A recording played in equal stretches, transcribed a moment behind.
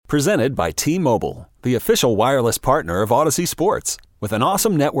Presented by T-Mobile, the official wireless partner of Odyssey Sports. With an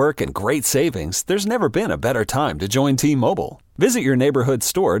awesome network and great savings, there's never been a better time to join T-Mobile. Visit your neighborhood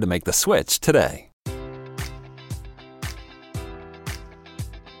store to make the switch today.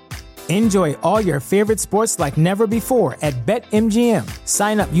 Enjoy all your favorite sports like never before at BetMGM.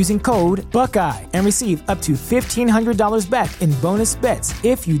 Sign up using code Buckeye and receive up to $1,500 back in bonus bets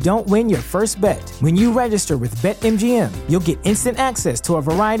if you don't win your first bet. When you register with BetMGM, you'll get instant access to a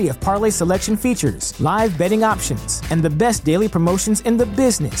variety of parlay selection features, live betting options, and the best daily promotions in the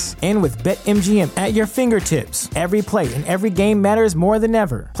business. And with BetMGM at your fingertips, every play and every game matters more than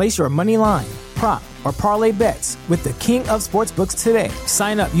ever. Place your money line, prop, or parlay bets with the king of sportsbooks today.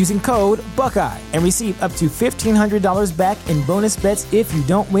 Sign up using code Buckeye and receive up to $1,500 back in bonus bets if you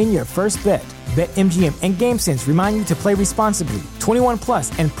don't win your first bet. BetMGM and GameSense remind you to play responsibly. 21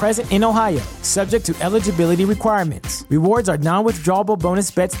 plus and present in Ohio, subject to eligibility requirements. Rewards are non-withdrawable bonus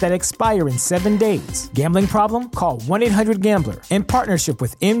bets that expire in 7 days. Gambling problem? Call 1-800-GAMBLER. In partnership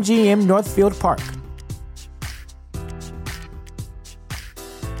with MGM Northfield Park.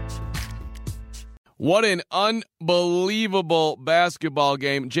 What an unbelievable basketball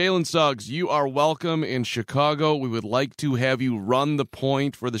game. Jalen Suggs, you are welcome in Chicago. We would like to have you run the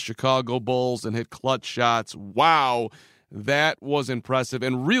point for the Chicago Bulls and hit clutch shots. Wow, that was impressive.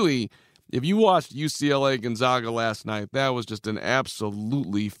 And really, if you watched UCLA Gonzaga last night, that was just an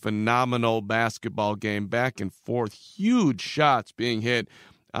absolutely phenomenal basketball game. Back and forth, huge shots being hit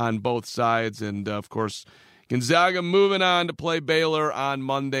on both sides. And, of course, Gonzaga moving on to play Baylor on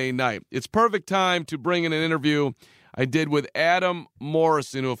Monday night. It's perfect time to bring in an interview I did with Adam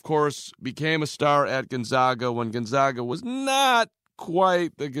Morrison, who, of course, became a star at Gonzaga when Gonzaga was not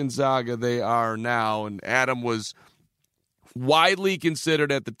quite the Gonzaga they are now. And Adam was widely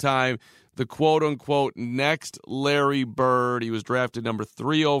considered at the time the quote-unquote next Larry Bird. He was drafted number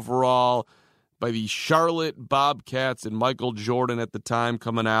 3 overall by the Charlotte Bobcats and Michael Jordan at the time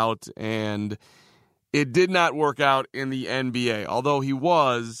coming out, and it did not work out in the NBA, although he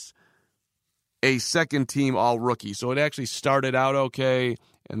was a second-team all-rookie. So it actually started out okay,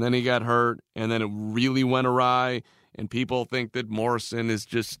 and then he got hurt, and then it really went awry, and people think that Morrison is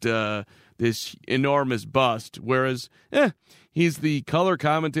just this enormous bust, whereas he's the color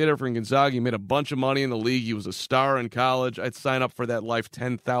commentator for Gonzaga. He made a bunch of money in the league. He was a star in college. I'd sign up for that life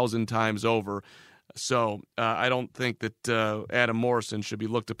 10,000 times over. So I don't think that Adam Morrison should be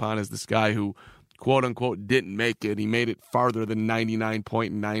looked upon as this guy who quote-unquote didn't make it. He made it farther than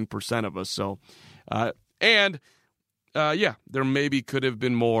 99.9% of us. So, there maybe could have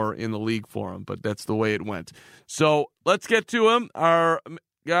been more in the league for him, but that's the way it went. So let's get to him. Our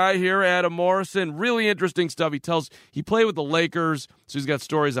guy here, Adam Morrison, really interesting stuff. He played with the Lakers, so he's got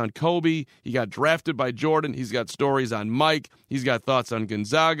stories on Kobe. He got drafted by Jordan. He's got stories on Mike. He's got thoughts on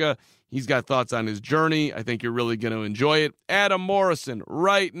Gonzaga. He's got thoughts on his journey. I think you're really going to enjoy it. Adam Morrison,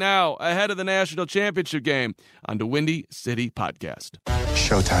 right now, ahead of the national championship game on the Windy City Podcast.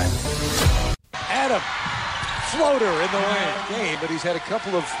 Showtime. Adam, floater in the game, but he's had a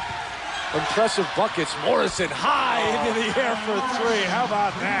couple of impressive buckets. Morrison high into the air for 3. How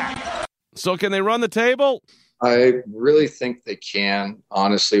about that? So can they run the table? I really think they can,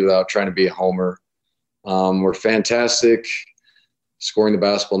 honestly, without trying to be a homer. We're fantastic. Scoring the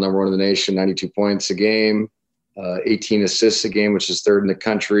basketball, number 1 in the nation, 92 points a game, 18 assists a game, which is 3rd in the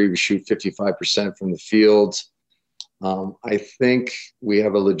country. We shoot 55% from the field. I think we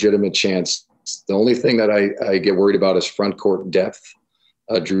have a legitimate chance. The only thing that I get worried about is front court depth.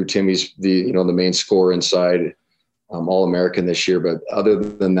 Drew Timmy's the main scorer inside, All-American this year. But other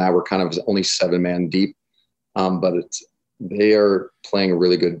than that, we're kind of only 7-man deep. But they are playing a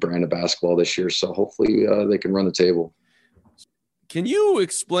really good brand of basketball this year. So hopefully they can run the table. Can you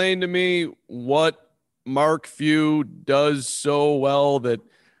explain to me what Mark Few does so well that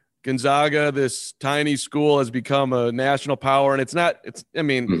Gonzaga, this tiny school, has become a national power? And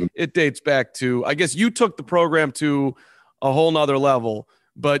it dates back to, I guess you took the program to a whole nother level,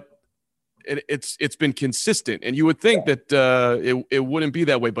 but it's been consistent. And you would think that it wouldn't be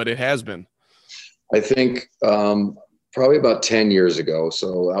that way, but it has been. I think probably about 10 years ago.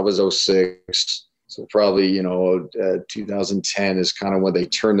 So I was 06. So probably, 2010 is kind of when they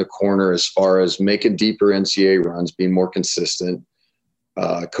turned the corner as far as making deeper NCAA runs, being more consistent.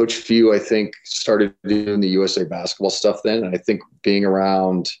 Coach Few, I think, started doing the USA basketball stuff then. And I think being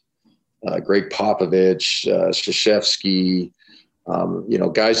around Greg Popovich, Krzyzewski,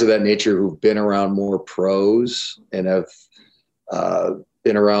 guys of that nature who've been around more pros and have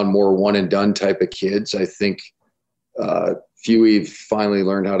been around more one-and-done type of kids, I think Fewy finally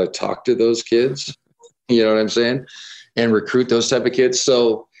learned how to talk to those kids. You know what I'm saying? And recruit those type of kids.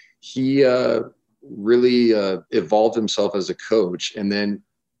 So he really evolved himself as a coach. And then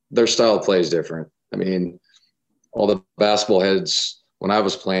their style of play is different. I mean, all the basketball heads, when I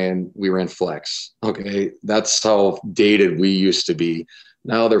was playing, we ran flex. Okay, that's how dated we used to be.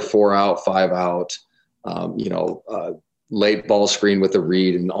 Now they're 4 out, 5 out, late ball screen with a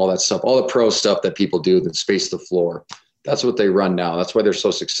read and all that stuff, all the pro stuff that people do that space the floor. That's what they run now. That's why they're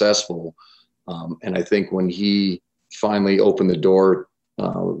so successful. And I think when he finally opened the door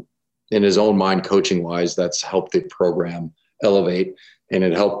in his own mind, coaching wise, that's helped the program elevate, and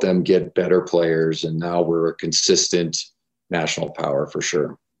it helped them get better players. And now we're a consistent national power for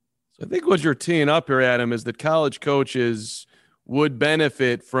sure. So I think what you're teeing up here, Adam, is that college coaches would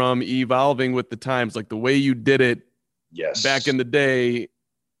benefit from evolving with the times. Like the way you did it back in the day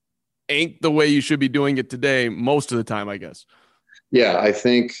ain't the way you should be doing it today most of the time, I guess. Yeah, I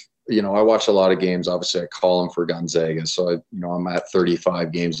think, I watch a lot of games. Obviously, I call them for Gonzaga. So, I'm at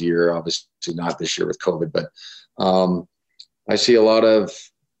 35 games a year, obviously not this year with COVID, but I see a lot of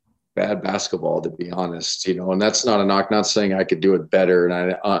bad basketball, to be honest, and that's not a knock, not saying I could do it better.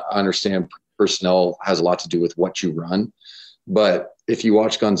 And I understand personnel has a lot to do with what you run. But if you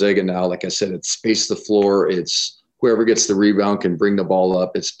watch Gonzaga now, like I said, it's space the floor. It's whoever gets the rebound can bring the ball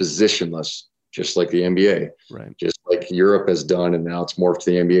up. It's positionless, just like the NBA, right? Just like Europe has done. And now it's morphed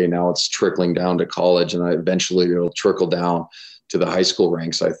to the NBA. Now it's trickling down to college, and eventually it'll trickle down to the high school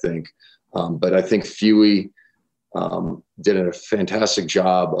ranks, I think. But I think Fewey did a fantastic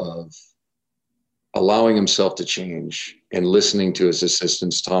job of allowing himself to change and listening to his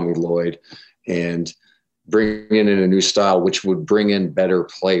assistants, Tommy Lloyd, and bringing in a new style, which would bring in better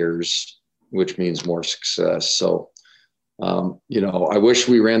players, which means more success. So, I wish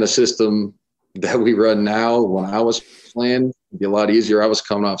we ran the system that we run now. When I was playing, it'd be a lot easier. I was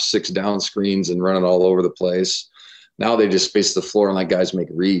coming off 6 down screens and running all over the place. Now they just space the floor and let guys make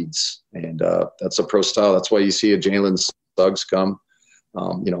reads. And that's a pro style. That's why you see a Jalen Suggs come.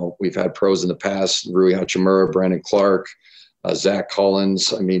 We've had pros in the past, Rui Hachimura, Brandon Clark, Zach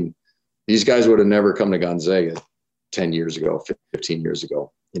Collins. I mean, these guys would have never come to Gonzaga 10 years ago, 15 years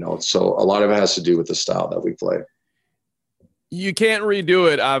ago. So a lot of it has to do with the style that we play. You can't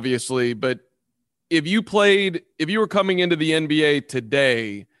redo it, obviously, but if you were coming into the NBA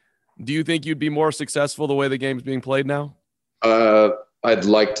today, do you think you'd be more successful the way the game's being played now? I'd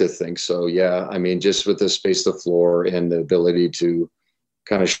like to think so, yeah. I mean, just with the space the floor and the ability to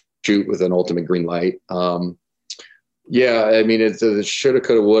kind of shoot with an ultimate green light. Yeah, I mean, it's the shoulda,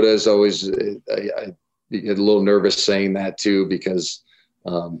 coulda, woulda is always I get a little nervous saying that too, because, I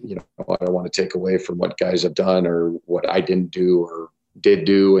don't want to take away from what guys have done or what I didn't do or did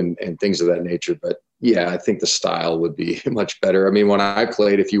do and things of that nature. But yeah, I think the style would be much better. I mean, when I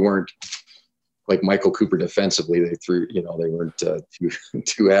played, if you weren't like Michael Cooper defensively, they weren't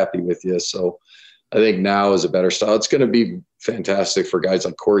too happy with you. So I think now is a better style. It's going to be fantastic for guys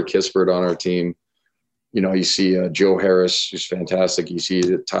like Corey Kispert on our team. You see Joe Harris, who's fantastic. You see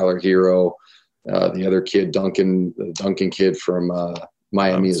Tyler Hero, the other kid, the Duncan kid from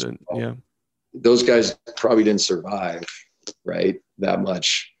Miami as well. Yeah. Those guys probably didn't survive, right, that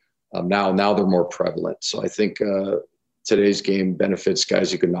much. Now they're more prevalent. So I think today's game benefits guys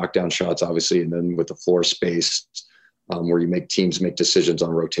who can knock down shots, obviously, and then with the floor space where you make teams make decisions on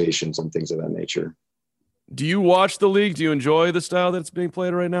rotations and things of that nature. Do you watch the league? Do you enjoy the style that's being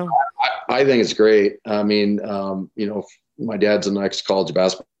played right now? I think it's great. I mean, my dad's an ex-college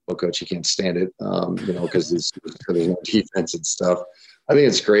basketball coach. He can't stand it, because there's no defense and stuff. I think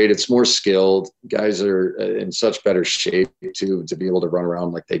it's great. It's more skilled. Guys are in such better shape to be able to run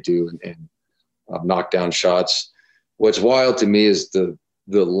around like they do and knock down shots. What's wild to me is the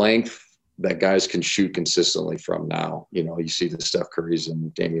length that guys can shoot consistently from now. You see the Steph Currys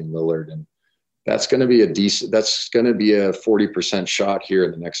and Damian Lillard, and that's going to be a 40% shot here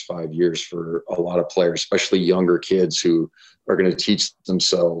in the next 5 years for a lot of players, especially younger kids who are going to teach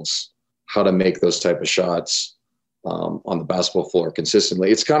themselves how to make those type of shots on the basketball floor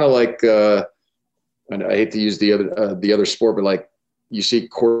consistently. It's kind of like, and I hate to use the other sport, but like you see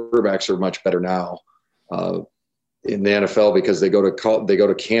quarterbacks are much better now in the NFL because they go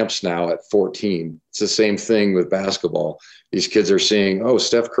to camps now at 14. It's the same thing with basketball. These kids are seeing,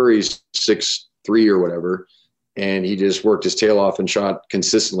 Steph Curry's 6'3" or whatever, and he just worked his tail off and shot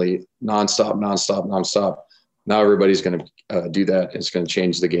consistently, nonstop. Now everybody's going to do that. It's going to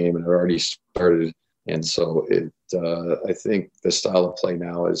change the game, and it already started. And so I think the style of play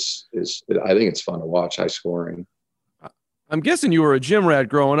now is I think it's fun to watch, high scoring. I'm guessing you were a gym rat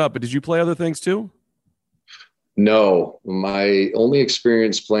growing up, but did you play other things too? No, my only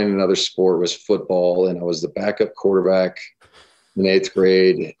experience playing another sport was football, and I was the backup quarterback in 8th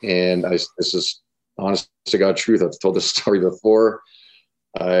grade. And this is honest to God truth. I've told this story before.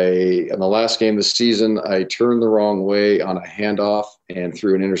 In the last game of the season, I turned the wrong way on a handoff and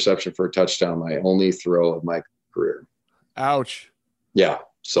threw an interception for a touchdown. My only throw of my career. Ouch. Yeah.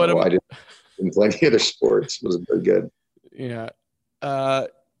 So I didn't play any other sports. It wasn't very good. Yeah. All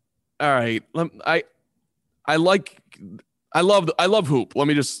right. I love hoop. Let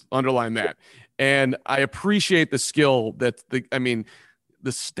me just underline that. And I appreciate the skill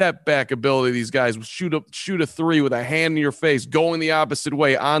the step back ability of these guys, shoot a three with a hand in your face, going the opposite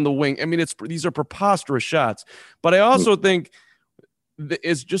way on the wing. I mean, these are preposterous shots. But I also think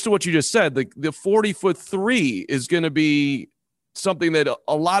it's just what you just said. The 40-foot three is going to be something that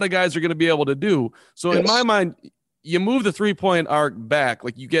a lot of guys are going to be able to do. So in my mind, you move the 3-point arc back,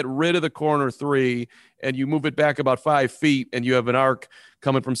 like you get rid of the corner three and you move it back about 5 feet and you have an arc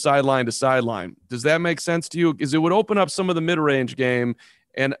coming from sideline to sideline. Does that make sense to you? Because it would open up some of the mid-range game,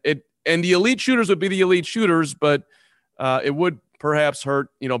 and the elite shooters would be the elite shooters, but it would perhaps hurt,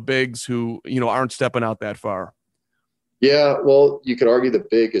 bigs who, aren't stepping out that far. Yeah, well, you could argue the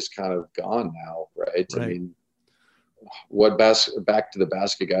big is kind of gone now, right? I mean, what back to the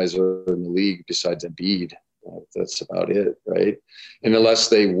basket guys are in the league besides Embiid? That's about it, right? And unless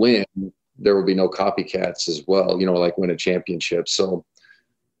they win, there will be no copycats as well, like win a championship. So,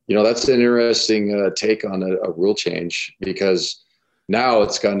 that's an interesting take on a rule change, because now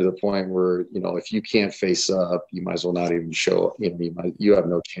it's gotten to the point where, if you can't face up, you might as well not even show up. You have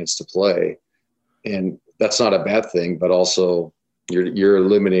no chance to play. And that's not a bad thing, but also you're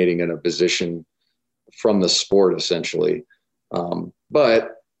eliminating a position from the sport essentially.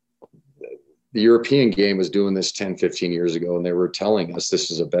 But the European game was doing this 10, 15 years ago, and they were telling us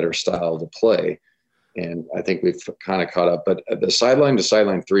this is a better style to play. And I think we've kind of caught up. But the sideline to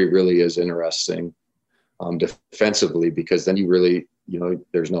sideline three really is interesting defensively, because then you really,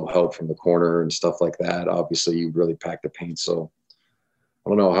 there's no help from the corner and stuff like that. Obviously, you really pack the paint. So I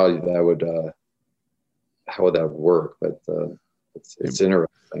don't know how would that work, but it's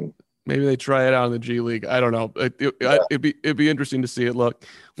interesting. Maybe they try it out in the G League. I don't know. It'd be interesting to see what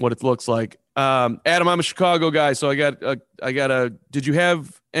it looks like. Adam, I'm a Chicago guy, so I got did you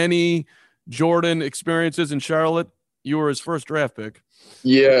have any Jordan experiences in Charlotte? You were his first draft pick.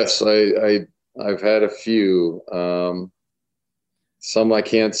 Yes, I've had a few. Some I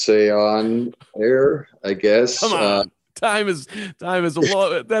can't say on air, I guess. Come on. Time is a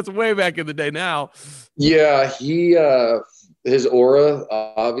lot. That's way back in the day now. Yeah, his aura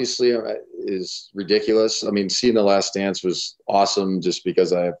obviously is ridiculous. I mean, seeing The Last Dance was awesome just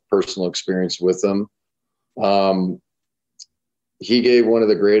because I have personal experience with him. He gave one of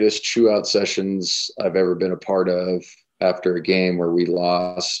the greatest chew-out sessions I've ever been a part of after a game where we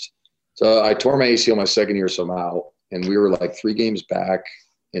lost. So I tore my ACL my second year, so I'm out. And we were like 3 games back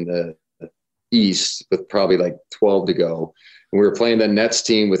in the East with probably like 12 to go. And we were playing the Nets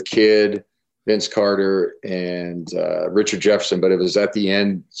team with Kidd, Vince Carter, and Richard Jefferson, but it was at the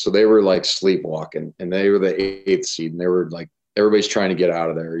end. So they were like sleepwalking, and they were the 8th seed, and they were like, everybody's trying to get out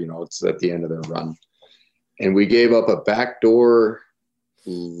of there. It's at the end of their run. And we gave up a backdoor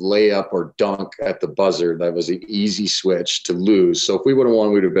layup or dunk at the buzzer. That was an easy switch to lose. So if we would have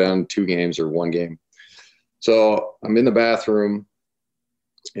won, we'd have been 2 games or 1 game. So I'm in the bathroom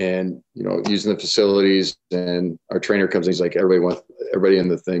and, using the facilities, and our trainer comes in. He's like, everybody in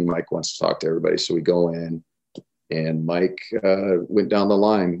the thing, Mike wants to talk to everybody. So we go in, and Mike went down the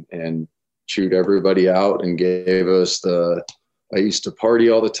line and chewed everybody out and gave us I used to party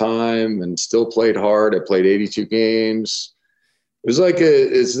all the time and still played hard. I played 82 games. It was like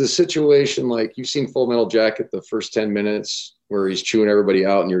it's the situation like you've seen Full Metal Jacket, the first 10 minutes where he's chewing everybody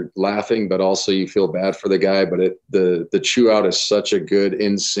out and you're laughing, but also you feel bad for the guy. But the chew out is such a good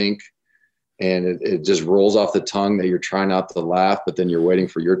in sync, and it just rolls off the tongue that you're trying not to laugh, but then you're waiting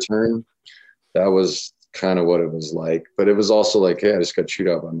for your turn. That was kind of what it was like. But it was also like, hey, I just got chewed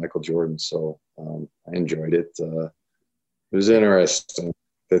out by Michael Jordan. So I enjoyed it. It was interesting,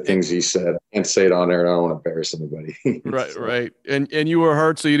 the things he said. I can't say it on air, and I don't want to embarrass anybody. Right, so. Right. And you were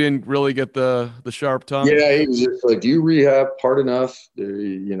hurt, so you didn't really get the sharp tongue? Yeah, he was just like, do you rehab hard enough?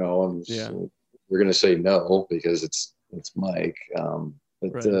 We're going to say no because it's Mike. I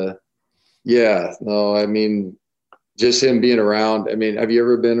mean, just him being around. I mean, have you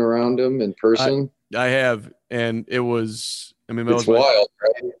ever been around him in person? I have, and it was – it's wild,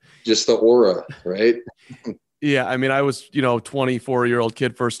 right? Just the aura, right? Yeah, I mean, I was, 24-year-old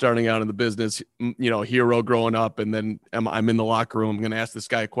kid first starting out in the business, hero growing up, and then I'm in the locker room. I'm going to ask this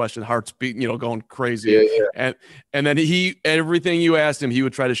guy a question, heart's beating, going crazy. Yeah. And then everything you asked him, he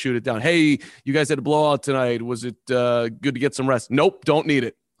would try to shoot it down. Hey, you guys had a blowout tonight. Was it good to get some rest? Nope, don't need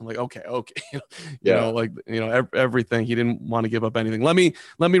it. I'm like, okay. Everything. He didn't want to give up anything. Let me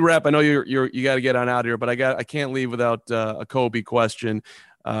wrap. I know you got to get on out here, but I can't leave without a Kobe question.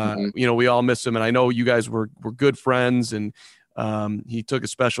 We all miss him, and I know you guys were good friends, and he took a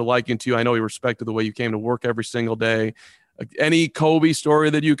special liking to you. I know he respected the way you came to work every single day. Any Kobe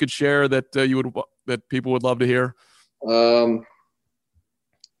story that you could share that that people would love to hear? I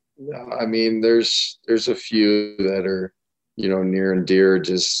mean, there's a few that are, near and dear.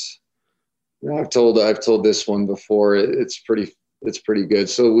 Just, I've told this one before. It's pretty good.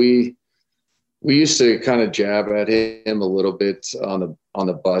 So we used to kind of jab at him a little bit on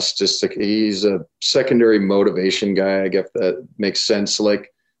the bus. He's a secondary motivation guy. I guess that makes sense.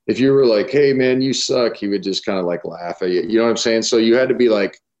 Like, if you were like, "Hey man, you suck," he would just kind of like laugh at you. You know what I'm saying? So you had to be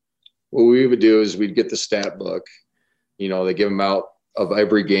like, what we would do is we'd get the stat book. They give them out of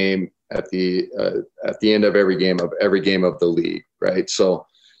every game at the end of every game of the league, right? So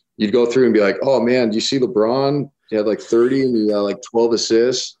you'd go through and be like, "Oh man, do you see LeBron? He had like 30 and he had like 12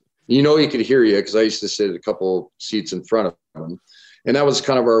 assists." He could hear you because I used to sit a couple seats in front of him. And that was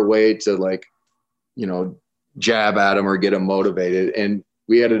kind of our way to like, jab at him or get him motivated. And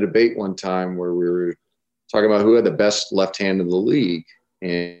we had a debate one time where we were talking about who had the best left hand in the league.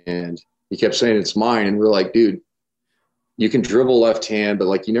 And he kept saying it's mine. And we're like, dude, you can dribble left hand, but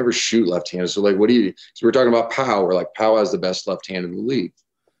like you never shoot left hand. So like, so we're talking about Pau. We're like, Pau has the best left hand in the league.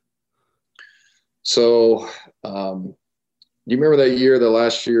 So, you remember that year, the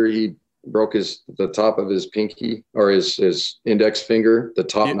last year, he broke the top of his pinky or his index finger, the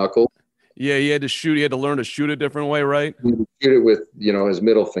top knuckle. Yeah, he had to learn to shoot a different way, right? He would shoot it with, his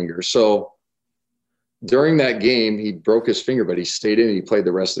middle finger. So during that game, he broke his finger, but he stayed in and he played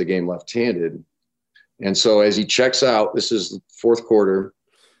the rest of the game left-handed. And so as he checks out, this is the fourth quarter.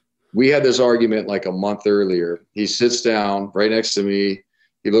 We had this argument like a month earlier. He sits down right next to me.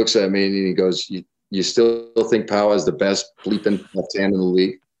 He looks at me and he goes, You still think Pau has the best bleeping left hand in the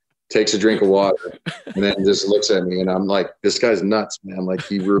league? Takes a drink of water and then just looks at me, and I'm like, this guy's nuts, man. Like,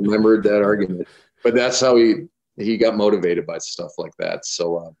 he remembered that argument. But that's how he got motivated by stuff like that.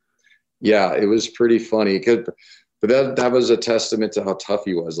 So, yeah, it was pretty funny. But that was a testament to how tough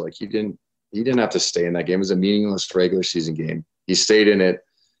he was. Like, he didn't have to stay in that game. It was a meaningless regular season game. He stayed in it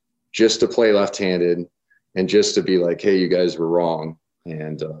just to play left-handed and just to be like, hey, you guys were wrong.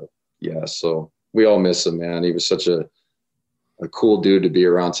 And, so we all miss him, man. He was such a cool dude to be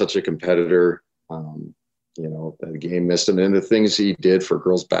around, such a competitor. The game missed him. And the things he did for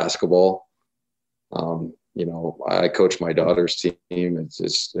girls basketball, I coach my daughter's team.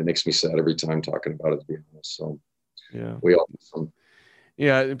 It makes me sad every time talking about it, to be honest. So yeah, we all miss him.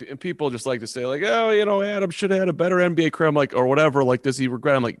 Yeah, and people just like to say, like, oh, Adam should have had a better NBA career. I'm like, or whatever. Like, does he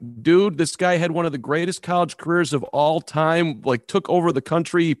regret? I'm like, dude, this guy had one of the greatest college careers of all time. Like, took over the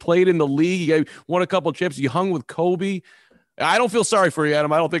country. He played in the league. He won a couple of championships. He hung with Kobe. I don't feel sorry for you,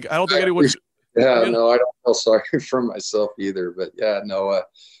 Adam. I don't think anyone. Yeah, no, I don't feel sorry for myself either. But yeah, no,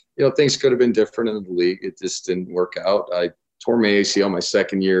 things could have been different in the league. It just didn't work out. I tore my ACL my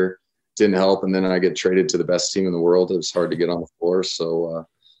second year. Didn't help, and then I get traded to the best team in the world. It was hard to get on the floor. So,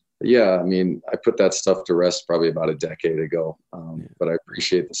 yeah, I mean, I put that stuff to rest probably about a decade ago. But I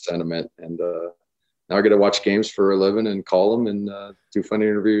appreciate the sentiment, and now I get to watch games for a living and call them and do funny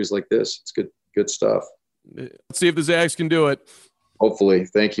interviews like this. It's good stuff. Let's see if the Zags can do it. Hopefully.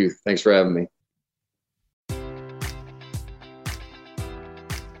 Thank you. Thanks for having me.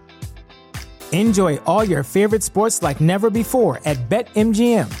 Enjoy all your favorite sports like never before at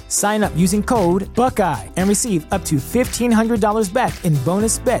BetMGM. Sign up using code Buckeye and receive up to $1,500 back in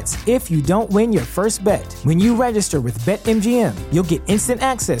bonus bets if you don't win your first bet. When you register with BetMGM, you'll get instant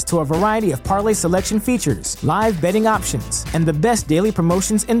access to a variety of parlay selection features, live betting options, and the best daily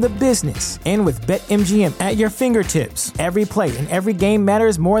promotions in the business. And with BetMGM at your fingertips, every play and every game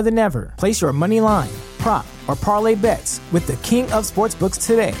matters more than ever. Place your money line, prop, or parlay bets with the king of sportsbooks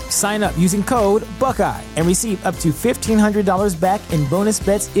today. Sign up using code Buckeye and receive up to $1,500 back in bonus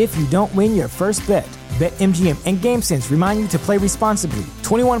bets if you don't win your first bet. BetMGM and GameSense remind you to play responsibly.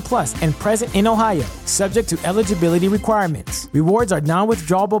 21 plus and present in Ohio, subject to eligibility requirements. Rewards are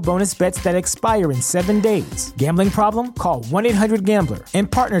non-withdrawable bonus bets that expire in 7 days. Gambling problem? Call 1-800-GAMBLER. In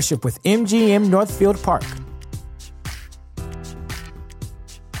partnership with MGM Northfield Park.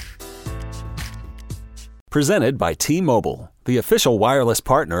 Presented by T-Mobile, the official wireless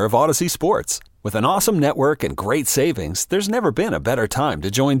partner of Odyssey Sports. With an awesome network and great savings, there's never been a better time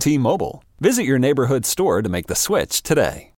to join T-Mobile. Visit your neighborhood store to make the switch today.